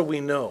 How do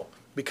we know?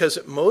 Because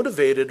it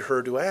motivated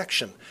her to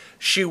action.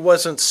 She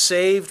wasn't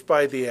saved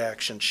by the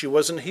action. She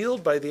wasn't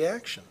healed by the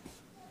action.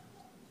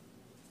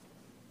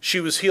 She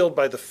was healed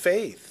by the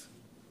faith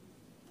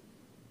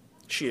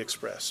she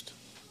expressed.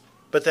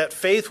 But that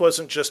faith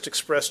wasn't just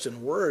expressed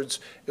in words,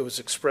 it was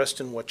expressed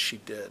in what she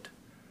did.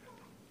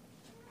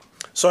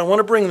 So I want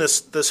to bring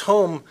this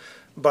home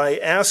by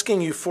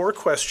asking you 4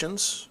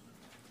 questions.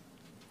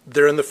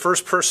 They're in the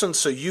first person,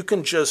 so you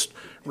can just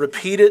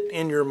repeat it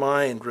in your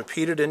mind,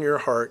 repeat it in your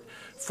heart.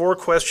 4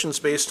 questions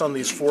based on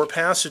these 4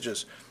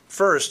 passages.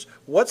 First,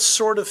 what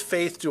sort of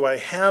faith do I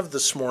have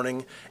this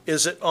morning?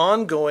 Is it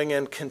ongoing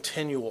and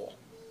continual?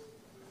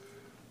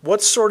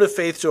 What sort of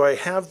faith do I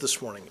have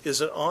this morning?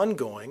 Is it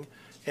ongoing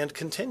and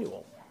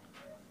continual?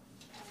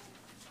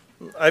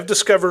 I've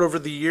discovered over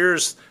the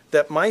years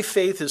that my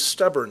faith is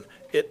stubborn.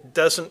 It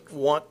doesn't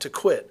want to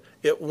quit.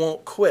 It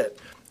won't quit.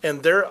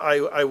 And there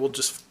I will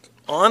just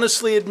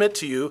honestly admit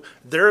to you,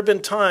 there have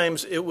been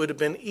times it would have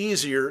been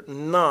easier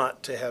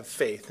not to have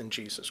faith in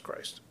Jesus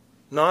Christ,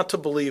 not to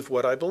believe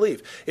what I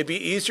believe. It'd be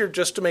easier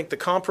just to make the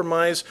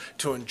compromise,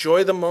 to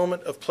enjoy the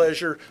moment of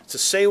pleasure, to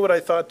say what I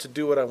thought, to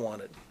do what I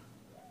wanted.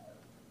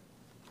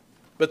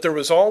 But there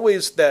was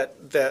always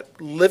that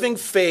living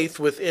faith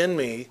within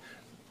me,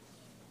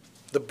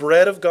 the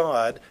bread of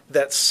God,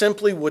 that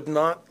simply would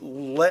not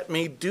let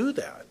me do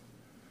that.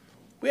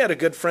 We had a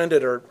good friend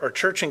at our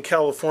church in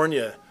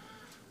California,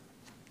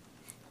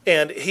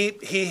 and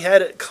he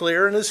had it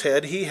clear in his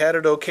head, he had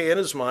it okay in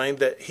his mind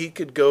that he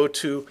could go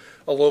to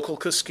a local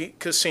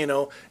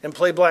casino and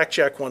play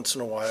blackjack once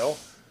in a while.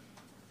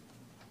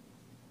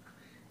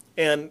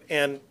 And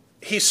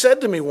he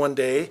said to me one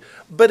day,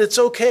 but it's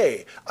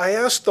okay. I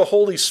asked the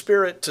Holy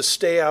Spirit to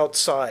stay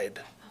outside.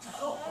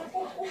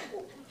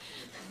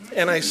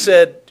 And I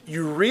said,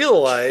 you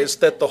realize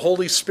that the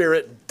Holy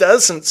Spirit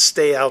doesn't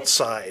stay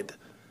outside.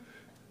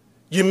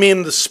 You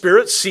mean the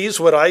Spirit sees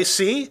what I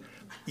see?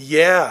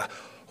 Yeah.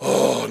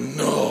 Oh,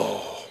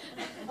 no.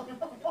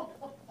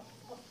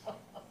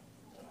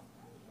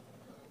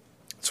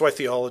 That's why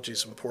theology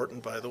is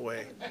important, by the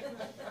way.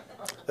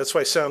 That's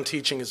why sound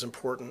teaching is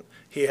important.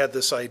 He had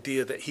this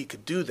idea that he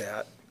could do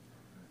that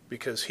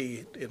because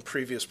he, in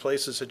previous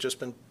places, had just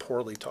been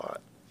poorly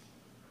taught.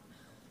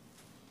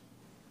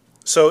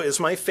 So is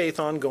my faith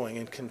ongoing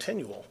and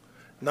continual?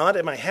 Not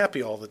am I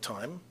happy all the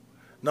time.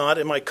 Not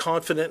am I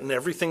confident in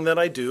everything that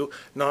I do.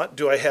 Not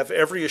do I have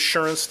every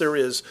assurance there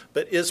is.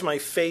 But is my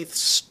faith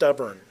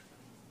stubborn?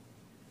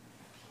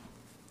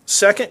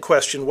 Second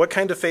question, what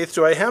kind of faith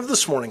do I have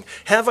this morning?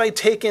 Have I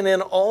taken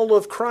in all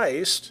of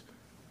Christ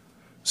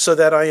so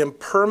that I am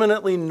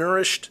permanently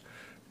nourished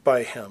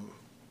by him?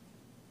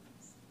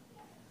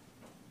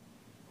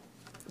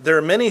 There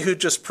are many who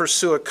just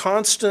pursue a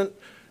constant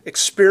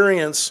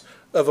experience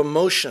of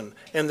emotion,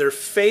 and their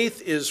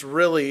faith is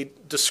really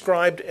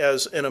described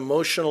as an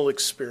emotional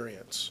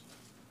experience.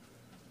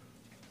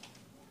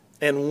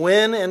 And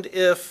when and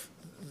if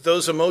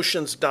those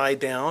emotions die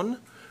down,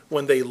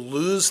 when they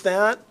lose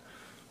that,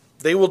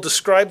 they will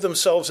describe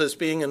themselves as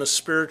being in a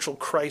spiritual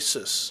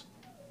crisis,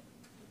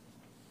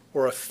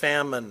 or a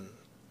famine,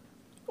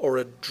 or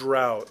a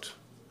drought.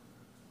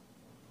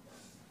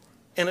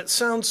 And it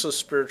sounds so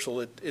spiritual,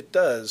 it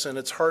does, and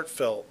it's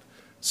heartfelt.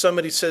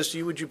 Somebody says to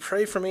you, would you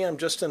pray for me? I'm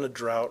just in a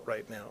drought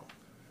right now.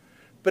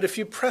 But if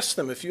you press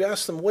them, if you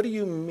ask them, what do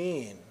you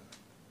mean?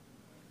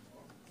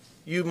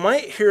 You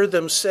might hear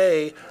them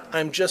say,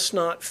 I'm just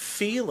not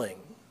feeling.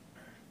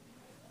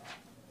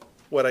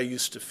 what I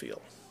used to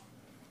feel.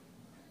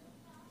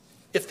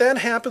 If that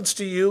happens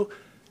to you,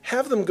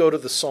 have them go to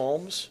the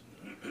Psalms.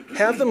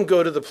 Have them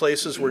go to the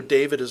places where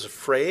David is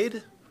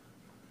afraid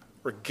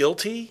or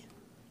guilty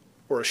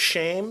or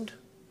ashamed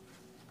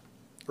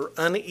or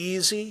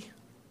uneasy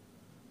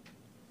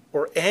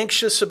or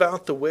anxious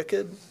about the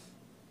wicked.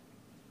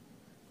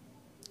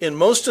 In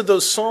most of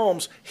those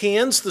Psalms, he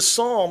ends the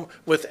Psalm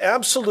with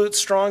absolute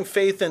strong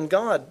faith in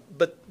God,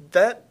 but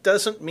that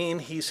doesn't mean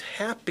he's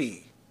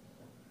happy.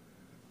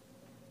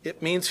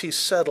 It means he's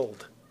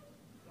settled.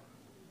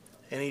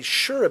 And he's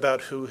sure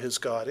about who his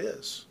God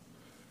is.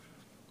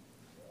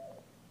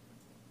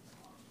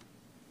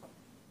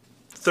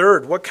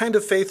 Third, what kind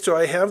of faith do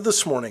I have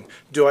this morning?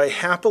 Do I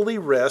happily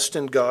rest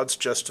in God's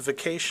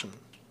justification?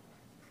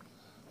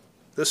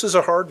 This is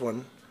a hard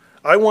one.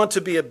 I want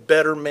to be a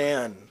better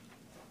man.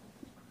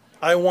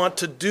 I want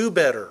to do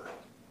better.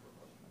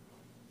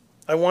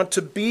 I want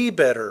to be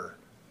better.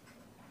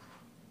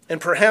 And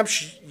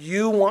perhaps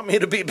you want me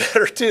to be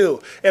better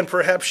too. And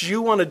perhaps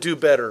you want to do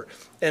better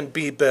and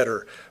be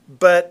better.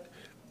 But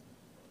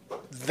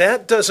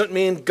that doesn't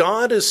mean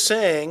God is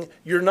saying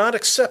you're not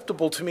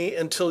acceptable to me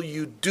until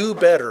you do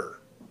better.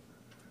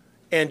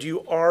 And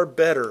you are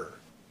better.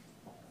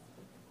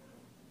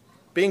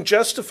 Being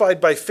justified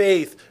by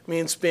faith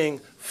means being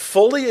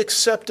fully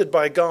accepted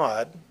by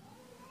God,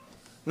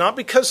 not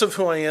because of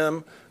who I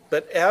am,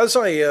 but as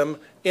I am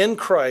in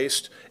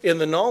Christ, in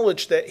the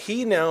knowledge that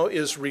he now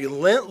is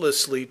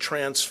relentlessly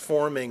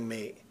transforming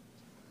me.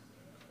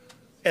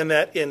 And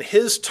that in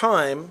his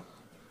time,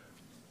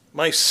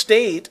 my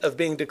state of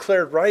being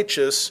declared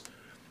righteous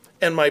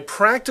and my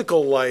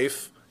practical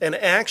life and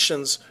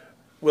actions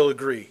will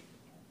agree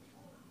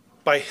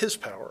by his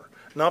power.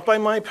 Not by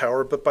my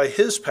power, but by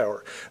his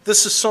power.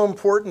 This is so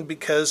important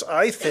because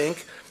I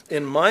think,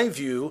 in my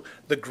view,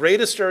 the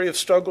greatest area of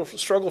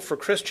struggle for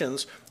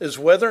Christians is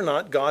whether or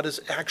not God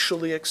has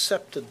actually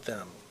accepted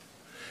them.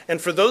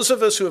 And for those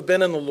of us who have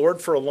been in the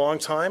Lord for a long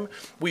time,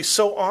 we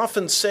so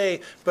often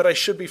say, but I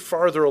should be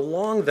farther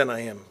along than I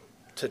am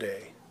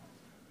today.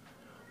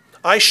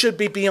 I should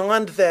be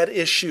beyond that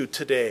issue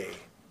today.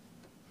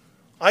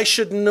 I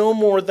should know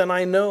more than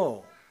I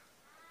know.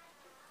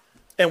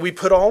 And we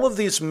put all of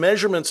these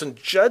measurements and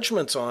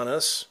judgments on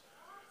us,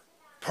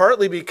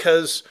 partly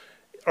because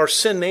our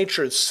sin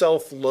nature is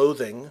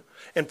self-loathing,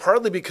 and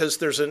partly because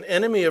there's an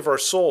enemy of our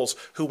souls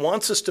who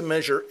wants us to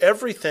measure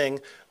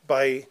everything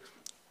by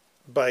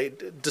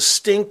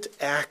distinct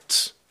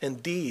acts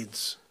and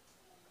deeds,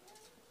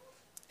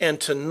 and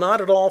to not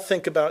at all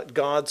think about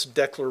God's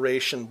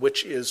declaration,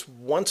 which is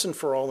once and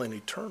for all and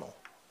eternal.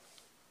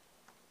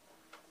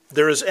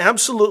 There is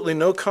absolutely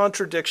no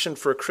contradiction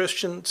for a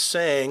Christian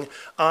saying,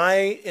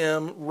 I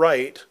am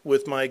right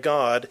with my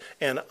God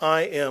and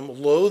I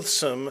am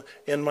loathsome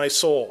in my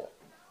soul.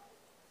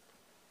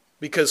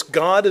 Because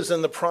God is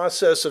in the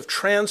process of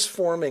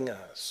transforming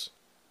us.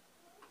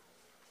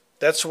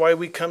 That's why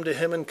we come to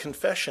him in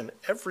confession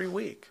every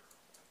week.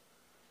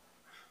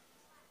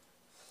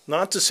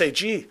 Not to say,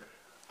 gee,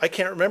 I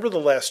can't remember the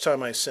last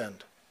time I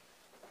sinned.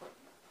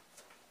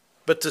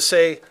 But to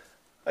say,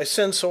 I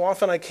sin so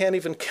often I can't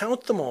even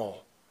count them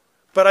all.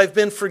 But I've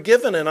been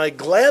forgiven, and I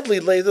gladly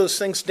lay those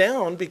things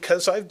down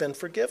because I've been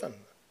forgiven.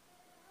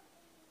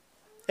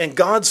 And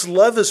God's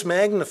love is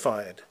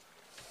magnified.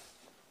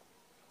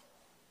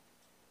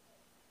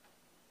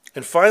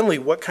 And finally,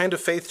 what kind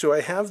of faith do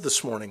I have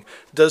this morning?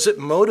 Does it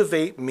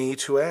motivate me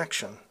to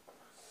action?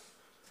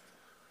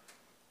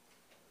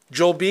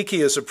 Joel Beeke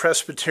is a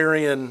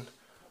Presbyterian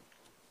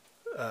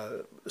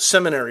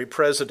seminary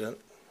president.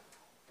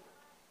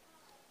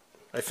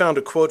 I found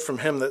a quote from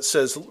him that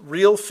says,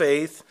 real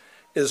faith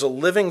is a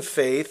living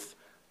faith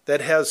that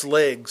has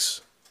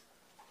legs,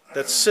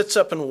 that sits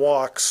up and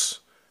walks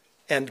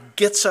and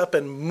gets up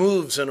and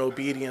moves in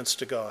obedience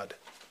to God.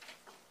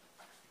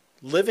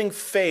 Living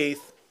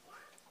faith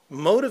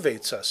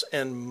motivates us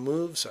and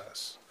moves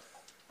us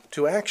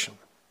to action.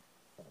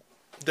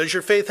 Does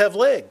your faith have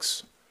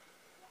legs?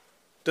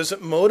 Does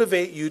it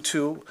motivate you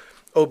to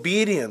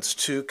obedience,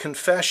 to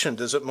confession?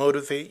 Does it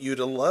motivate you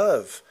to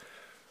love?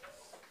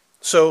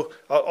 So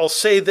I'll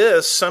say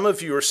this, some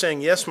of you are saying,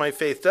 yes, my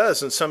faith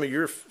does, and some of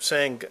you are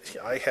saying,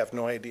 I have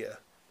no idea.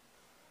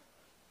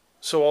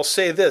 So I'll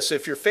say this,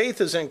 if your faith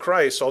is in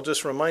Christ, I'll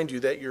just remind you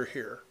that you're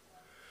here.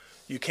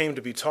 You came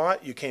to be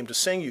taught, you came to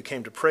sing, you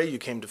came to pray, you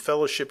came to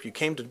fellowship, you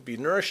came to be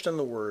nourished in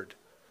the Word.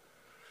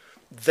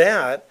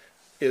 That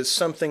is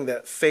something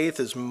that faith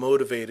has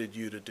motivated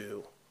you to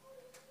do.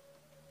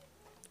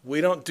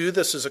 We don't do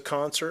this as a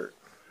concert.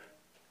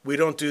 We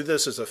don't do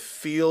this as a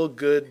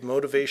feel-good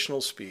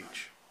motivational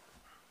speech.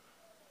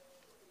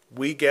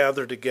 We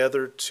gather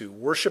together to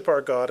worship our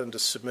God and to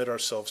submit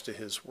ourselves to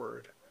his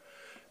word,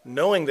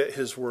 knowing that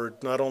his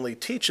word not only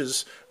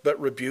teaches,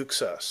 but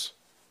rebukes us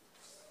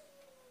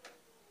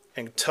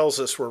and tells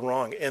us we're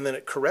wrong. And then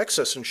it corrects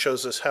us and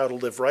shows us how to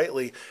live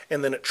rightly.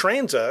 And then it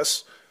trains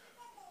us,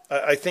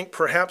 I think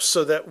perhaps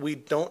so that we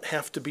don't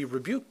have to be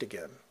rebuked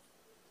again.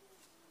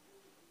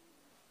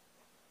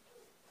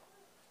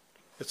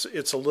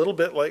 It's a little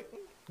bit like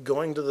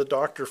going to the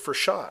doctor for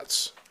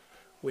shots.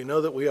 We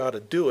know that we ought to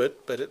do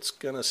it, but it's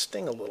going to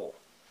sting a little.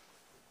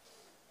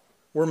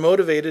 We're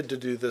motivated to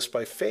do this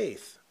by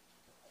faith.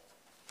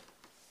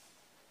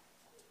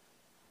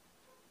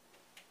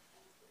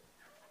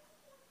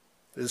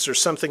 Is there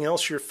something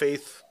else your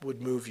faith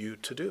would move you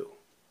to do?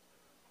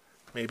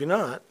 Maybe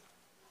not.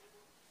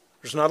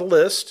 There's not a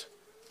list.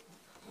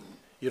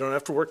 You don't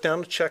have to work down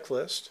a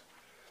checklist.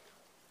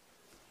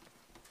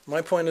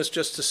 My point is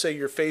just to say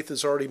your faith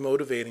is already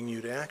motivating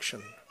you to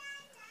action.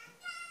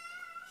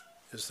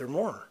 Is there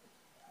more?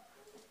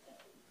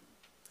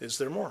 Is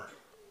there more?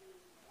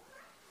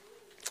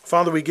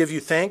 Father, we give you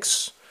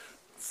thanks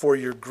for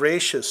your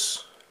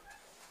gracious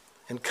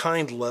and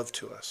kind love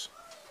to us.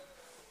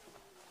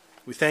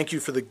 We thank you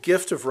for the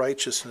gift of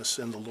righteousness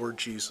in the Lord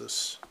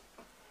Jesus.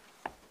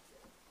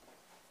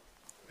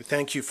 We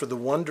thank you for the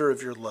wonder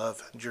of your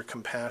love and your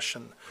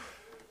compassion,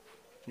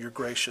 your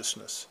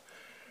graciousness.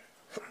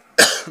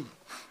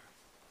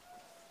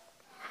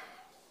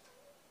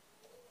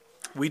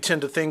 We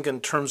tend to think in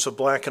terms of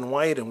black and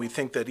white, and we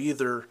think that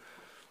either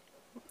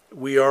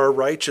we are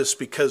righteous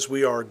because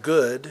we are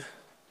good,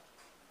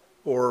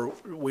 or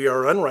we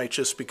are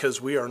unrighteous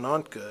because we are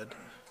not good.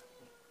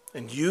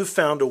 And you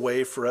found a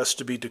way for us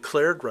to be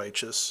declared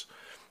righteous,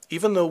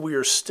 even though we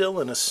are still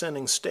in a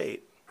sinning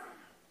state.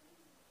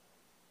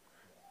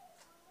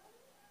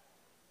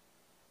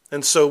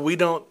 And so we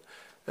don't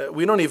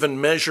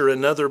even measure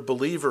another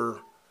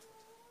believer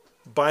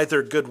by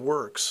their good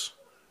works.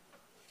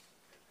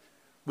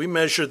 We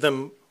measure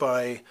them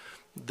by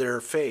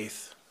their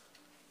faith,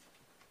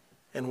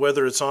 and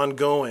whether it's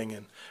ongoing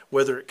and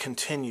whether it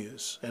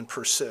continues and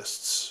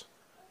persists,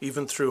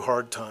 even through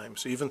hard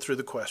times, even through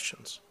the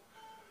questions.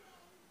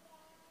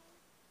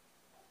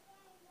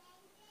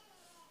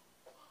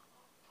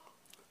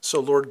 So,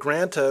 Lord,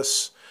 grant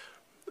us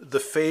the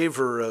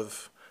favor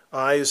of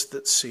eyes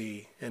that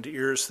see and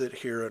ears that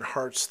hear and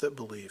hearts that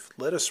believe.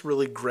 Let us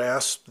really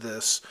grasp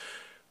this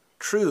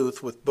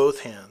truth with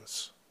both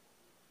hands.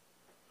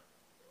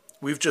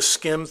 We've just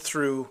skimmed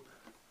through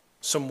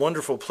some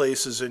wonderful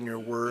places in your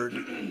word.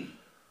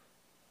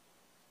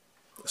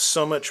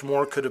 So much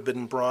more could have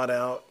been brought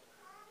out.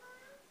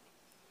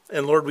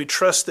 And Lord, we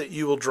trust that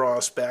you will draw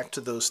us back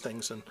to those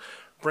things and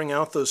bring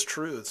out those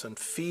truths and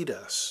feed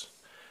us.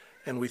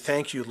 And we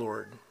thank you,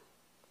 Lord,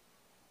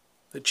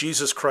 that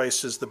Jesus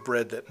Christ is the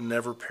bread that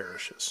never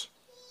perishes,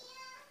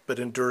 but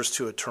endures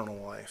to eternal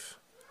life.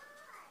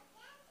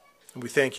 And we thank you